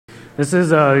This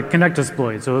is a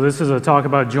Kinectasploit. So this is a talk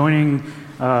about joining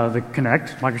the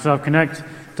Kinect, Microsoft Kinect,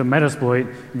 to Metasploit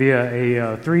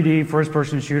via a 3D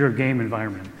first-person shooter game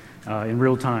environment in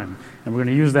real time. And we're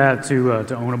going to use that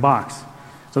to own a box.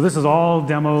 So this is all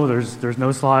demo. There's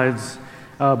no slides,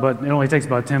 but it only takes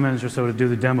about 10 minutes or so to do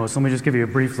the demo. So let me just give you a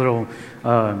brief little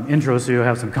intro so you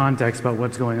have some context about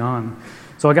what's going on.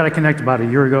 So I got a Kinect about a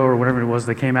year ago or whatever it was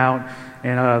that came out.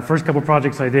 And first couple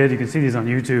projects I did, you can see these on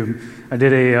YouTube. I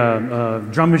did a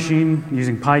drum machine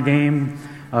using Pygame.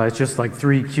 It's just like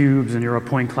 3 cubes and you're a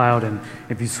point cloud, and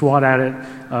if you swat at it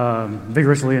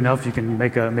vigorously enough, you can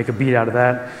make a beat out of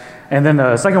that. And then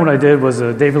the second one I did was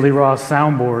a David Lee Roth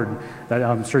soundboard that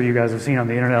I'm sure you guys have seen on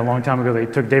the internet a long time ago. They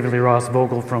took David Lee Roth's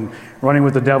vocal from Running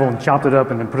with the Devil and chopped it up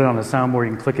and then put it on a soundboard.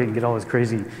 You can click it and get all this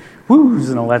crazy whoos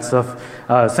and all that stuff.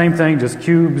 Same thing, just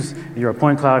cubes, you're a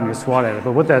point cloud and you swat at it.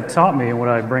 But what that taught me and what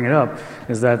I bring it up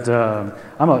is that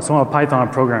I'm a Python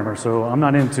programmer, so I'm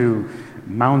not into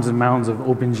mounds and mounds of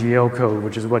OpenGL code,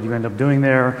 which is what you end up doing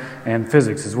there, and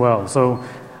physics as well. So,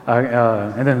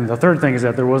 and then the third thing is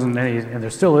that there wasn't any, and there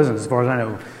still isn't, as far as I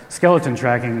know, skeleton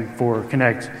tracking for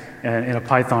Kinect in a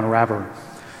Python wrapper.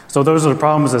 So those are the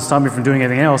problems that stopped me from doing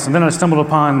anything else. And then I stumbled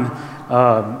upon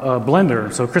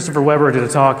Blender. So Christopher Weber did a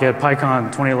talk at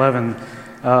PyCon 2011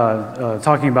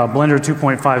 talking about Blender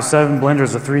 2.57. Blender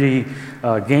is a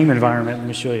 3D game environment. Let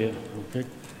me show you real quick.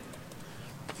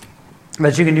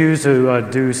 That you can use to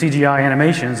do CGI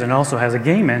animations, and also has a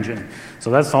game engine. So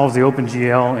that solves the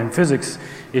OpenGL and physics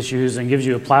issues and gives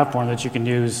you a platform that you can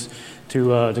use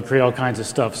to create all kinds of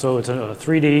stuff. So it's a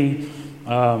 3D,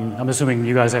 I'm assuming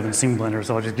you guys haven't seen Blender,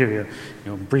 so I'll just give you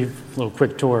a brief little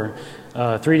quick tour.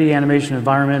 3D animation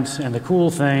environment, and the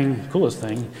coolest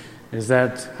thing is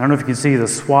that, I don't know if you can see the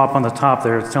swap on the top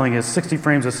there, it's telling you 60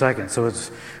 frames a second, so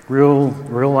it's real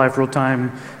life, real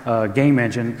time game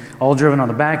engine, all driven on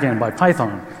the back end by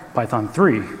Python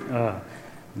 3,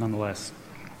 nonetheless.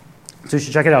 So you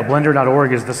should check it out.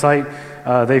 Blender.org is the site.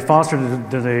 They fostered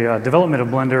the development of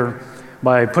Blender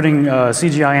by putting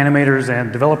CGI animators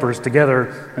and developers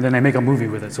together, and then they make a movie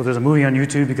with it. So there's a movie on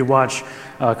YouTube you could watch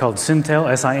called Sintel,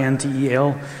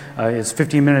 S-I-N-T-E-L. It's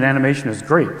 15-minute animation. It's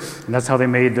great. And that's how they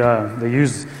made, they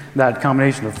used that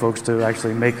combination of folks to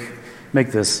actually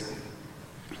make this.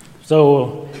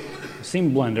 So,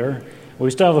 seen Blender.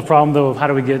 We still have the problem, though, of how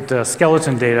do we get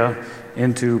skeleton data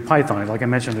into Python. Like I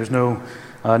mentioned, there's no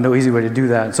easy way to do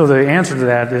that. So the answer to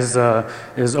that is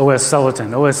OS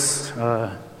Skeleton. OS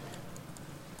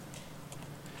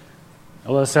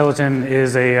Skeleton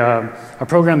is a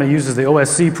program that uses the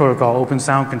OSC protocol, Open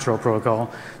Sound Control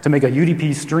Protocol, to make a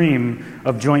UDP stream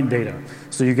of joint data.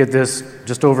 So you get this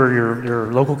just over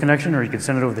your local connection, or you can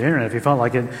send it over the internet if you felt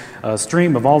like it, a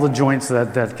stream of all the joints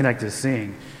that Kinect is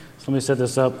seeing. So let me set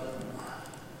this up.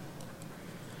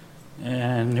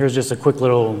 And here's just a quick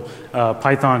little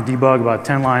Python debug, about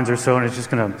 10 lines or so, and it's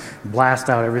just going to blast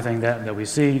out everything that we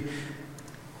see.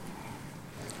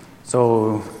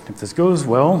 So if this goes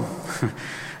well,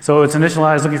 so it's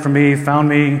initialized, looking for me, found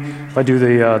me. If I do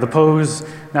the pose,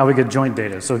 now we get joint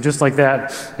data. So just like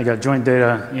that, you got joint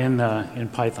data in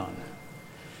Python.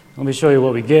 Let me show you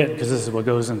what we get, because this is what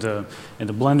goes into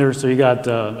Blender. So you got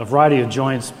a variety of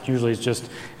joints. Usually it's just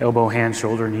elbow, hand,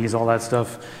 shoulder, knees, all that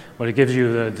stuff. But it gives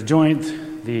you the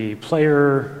joint, the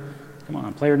player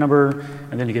number,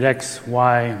 and then you get X,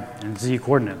 Y, and Z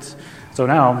coordinates. So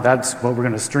now that's what we're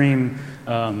going to stream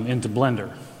into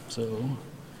Blender. So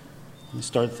let me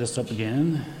start this up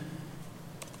again.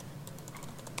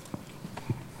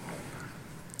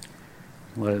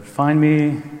 Let it find me,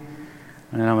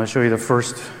 and I'm going to show you the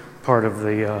first part of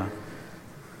the.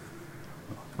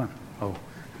 Come on! Oh,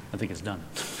 I think it's done.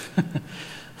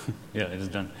 Yeah, it is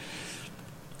done.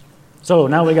 So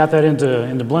now we got that into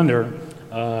Blender.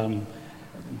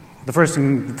 The first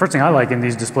thing I like in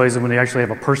these displays is when they actually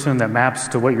have a person that maps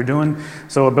to what you're doing.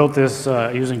 So I built this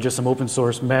using just some open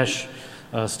source mesh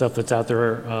stuff that's out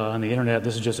there on the internet.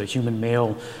 This is just a human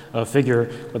male figure.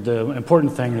 But the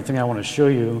important thing, the thing I want to show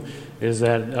you, is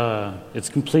that it's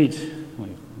complete. Let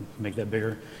me make that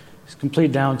bigger. It's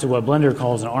complete down to what Blender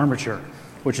calls an armature,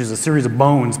 which is a series of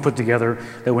bones put together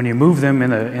that when you move them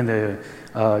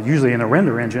usually in a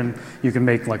render engine, you can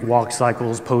make like walk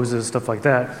cycles, poses, stuff like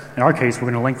that. In our case, we're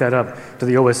going to link that up to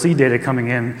the OSC data coming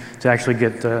in to actually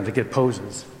get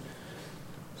poses.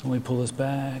 So let me pull this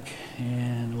back,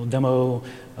 and we'll demo.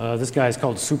 This guy is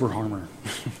called Super Harmer.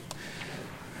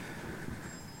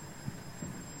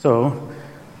 So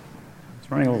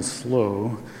it's running a little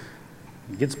slow.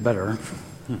 It gets better.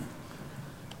 Let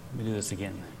me do this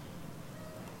again.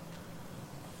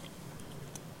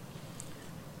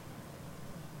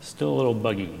 Still a little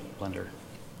buggy, Blender.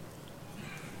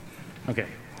 Okay,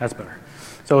 that's better.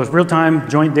 So it's real-time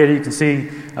joint data. You can see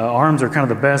arms are kind of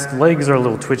the best. Legs are a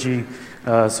little twitchy,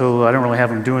 so I don't really have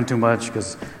them doing too much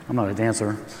because I'm not a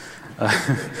dancer.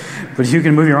 But you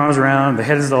can move your arms around. The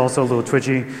head is also a little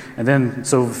twitchy. And then,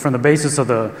 so from the basis of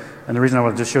and the reason I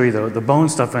want to just show you the bone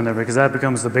stuff in there, because that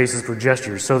becomes the basis for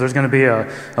gestures. So there's going to be a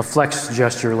flex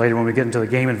gesture later when we get into the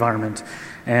game environment.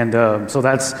 And so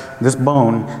that's this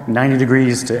bone, 90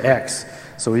 degrees to X.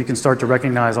 So you can start to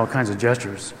recognize all kinds of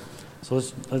gestures. So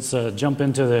let's jump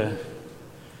into the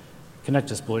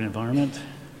Kinectasploit environment.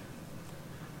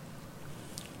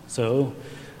 So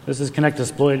this is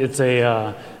Kinectasploit. It's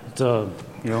a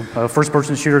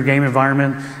first-person shooter game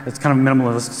environment. It's kind of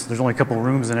minimalist. There's only a couple of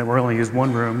rooms in it. We only use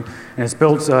one room, and it's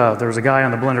built. There was a guy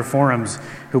on the Blender forums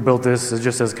who built this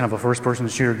just as kind of a first-person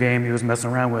shooter game he was messing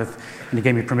around with, and he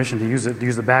gave me permission to use it, to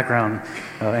use the background,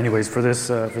 anyways, for this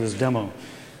demo.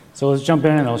 So let's jump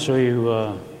in, and I'll show you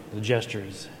the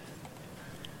gestures.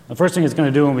 The first thing it's going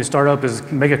to do when we start up is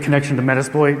make a connection to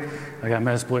Metasploit. I got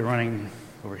Metasploit running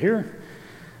over here,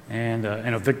 and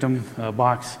a victim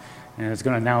box, and it's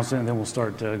going to announce it, and then we'll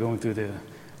start going through the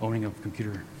owning of the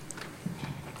computer.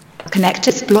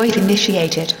 Kinectasploit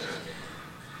initiated.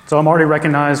 So I'm already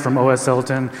recognized from OS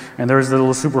Skeleton, and there's the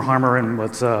little super hammer and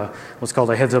what's called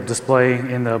a heads-up display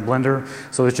in the Blender.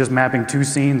 So it's just mapping two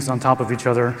scenes on top of each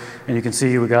other, and you can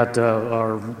see we got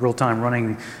our real-time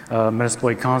running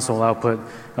Metasploit console output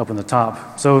up in the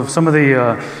top. So some of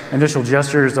the initial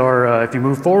gestures are if you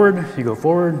move forward, you go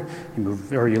forward.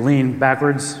 Or you lean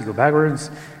backwards, you go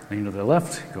backwards. Lean to the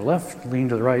left, you go left. Lean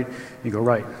to the right, you go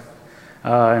right.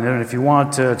 And then if you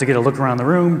want to get a look around the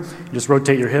room, you just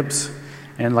rotate your hips.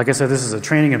 And like I said, this is a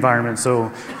training environment,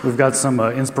 so we've got some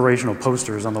inspirational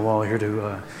posters on the wall here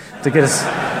to get us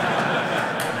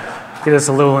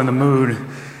a little in the mood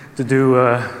to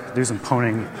do some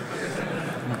poning.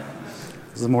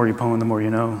 The more you pwn, the more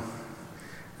you know.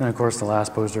 And of course, the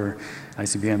last poster,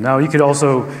 ICBM. Now you could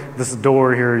also, this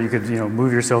door here, you could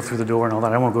move yourself through the door and all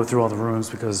that. I won't go through all the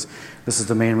rooms because this is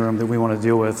the main room that we want to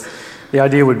deal with. The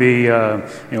idea would be,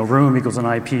 room equals an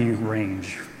IP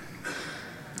range.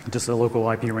 Just a local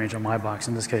IP range on my box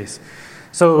in this case.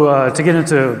 So to get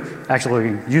into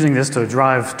actually using this to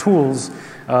drive tools,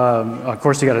 of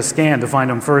course you got to scan to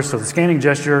find them first. So the scanning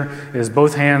gesture is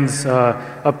both hands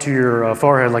up to your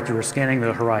forehead like you were scanning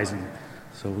the horizon.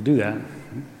 So we'll do that.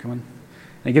 Come on.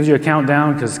 And it gives you a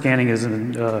countdown because scanning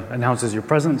announces your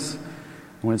presence.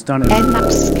 When it's done,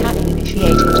 Nmap scanning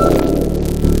initiated.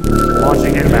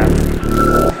 Launching Nmap.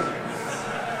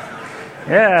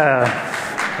 Yeah.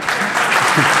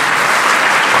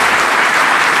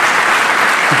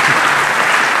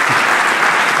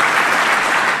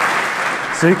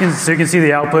 So you can see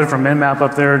the output from Nmap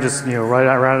up there, just right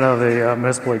out of the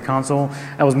Metasploit console.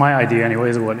 That was my idea,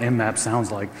 anyways, of what Nmap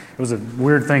sounds like. It was a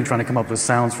weird thing trying to come up with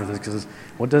sounds for this, because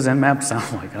what does Nmap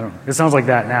sound like? I don't know. It sounds like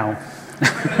that now.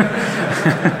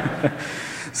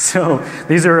 So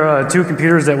these are two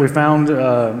computers that we found,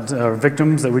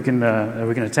 victims that we can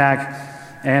attack.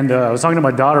 And I was talking to my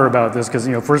daughter about this because,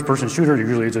 first-person shooter,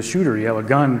 usually it's a shooter. You have a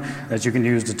gun that you can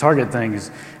use to target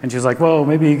things. And she's like, well,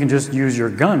 maybe you can just use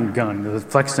your gun, the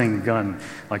flexing gun,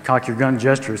 like cock your gun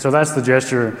gesture. So that's the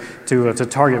gesture to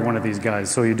target one of these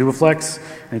guys. So you do a flex,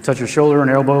 and you touch your shoulder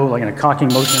and elbow, like in a cocking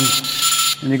motion,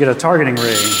 and you get a targeting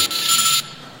ray.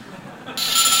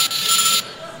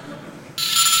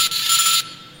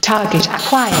 Target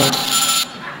acquired.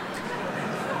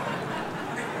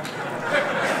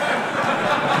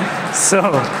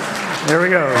 So, there we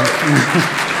go.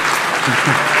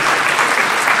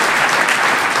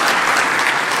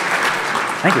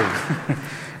 Thank you.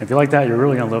 If you like that, you're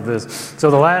really going to love this. So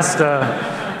the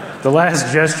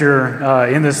last gesture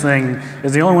in this thing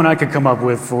is the only one I could come up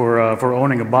with for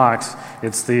owning a box.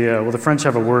 It's the French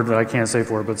have a word that I can't say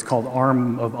for it, but it's called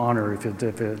arm of honor,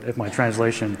 if my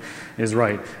translation is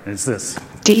right. And it's this.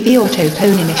 DB auto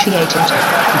pwn initiated.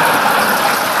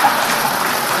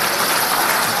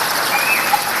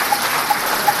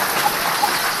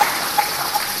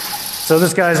 So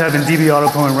this guy's having DB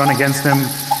autopwn run against him,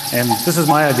 and this is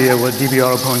my idea what DB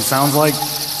autopwn sounds like.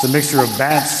 It's a mixture of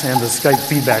bats and the Skype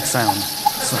feedback sound.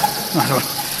 So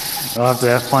I'll have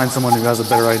to find someone who has a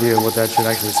better idea of what that should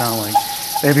actually sound like.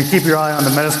 And if you keep your eye on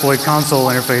the Metasploit console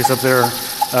interface up there,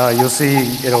 you'll see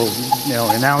it'll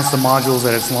announce the modules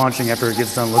that it's launching after it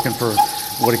gets done looking for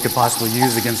what it could possibly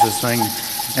use against this thing.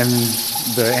 And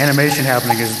the animation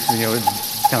happening is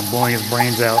it's kind of blowing his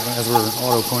brains out as we're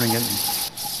auto-pwning it.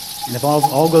 And if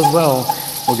all goes well,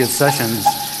 we'll get sessions,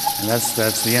 and that's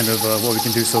the end of what we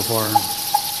can do so far.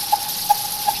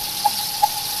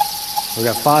 We've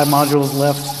got 5 modules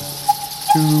left.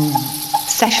 2.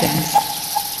 Sessions.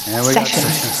 And we got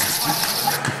Sessions.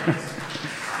 sessions.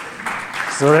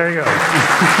 So there you go.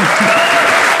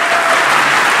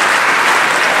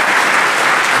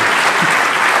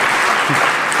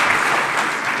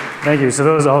 Thank you. So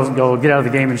those, I'll get out of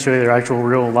the game and show you their actual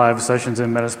real live sessions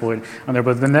in Metasploit on there.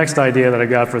 But the next idea that I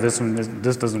got for this one,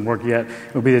 this doesn't work yet,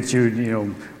 would be that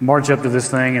you march up to this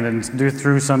thing and then do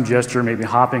through some gesture, maybe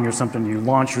hopping or something, you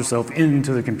launch yourself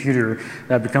into the computer.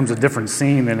 That becomes a different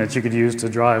scene than that you could use to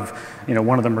drive,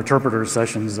 one of the interpreter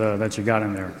sessions that you got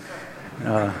in there.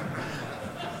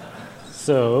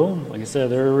 So, like I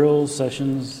said, there are real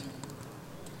sessions,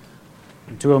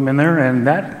 2 of them in there, and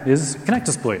that is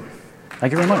Kinectasploit.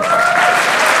 Thank you very much.